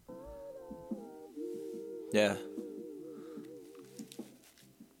Yeah.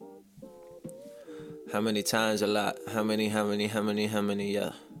 How many times? A lot. How many,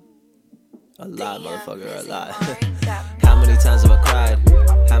 yeah. A lot, motherfucker, a lot. How many times have I cried?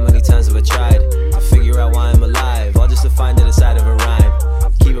 How many times have I tried to figure out why I'm alive? All just to find it inside of a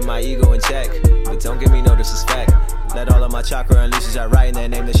rhyme. Keeping my ego in check, but don't give me no disrespect. Let all of my chakra unleashes out right and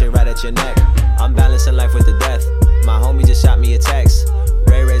then name the shit right at your neck. I'm balancing life with the death. My homie just shot me a text.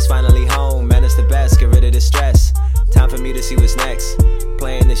 Ray's finally home, man, it's the best. Get rid of this stress. Time for me to see what's next.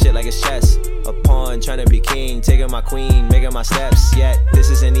 Playing this shit like it's chess. A pawn, trying to be king, taking my queen, making my steps. Yet, this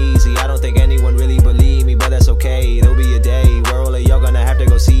isn't easy. I don't think anyone really believe me, but that's okay. There'll be a day where all of y'all gonna have to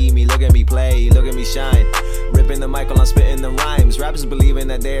go see me. Look at me play, look at me shine. Ripping the mic while I'm spitting the rhymes. Rappers believing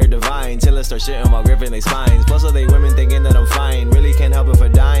that they're divine, till I start shitting while gripping their spines. Plus all they women thinking that I'm fine. Really can't help it for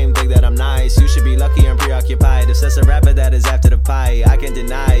dime, think that I'm nice. You should be lucky I'm preoccupied. Obsessed a rapper that is after the pie. I can't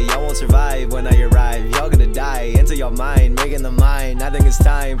deny, y'all won't survive when I arrive. Y'all gonna die into your mind, making the mind. I think it's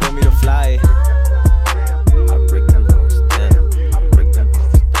time for me to fly.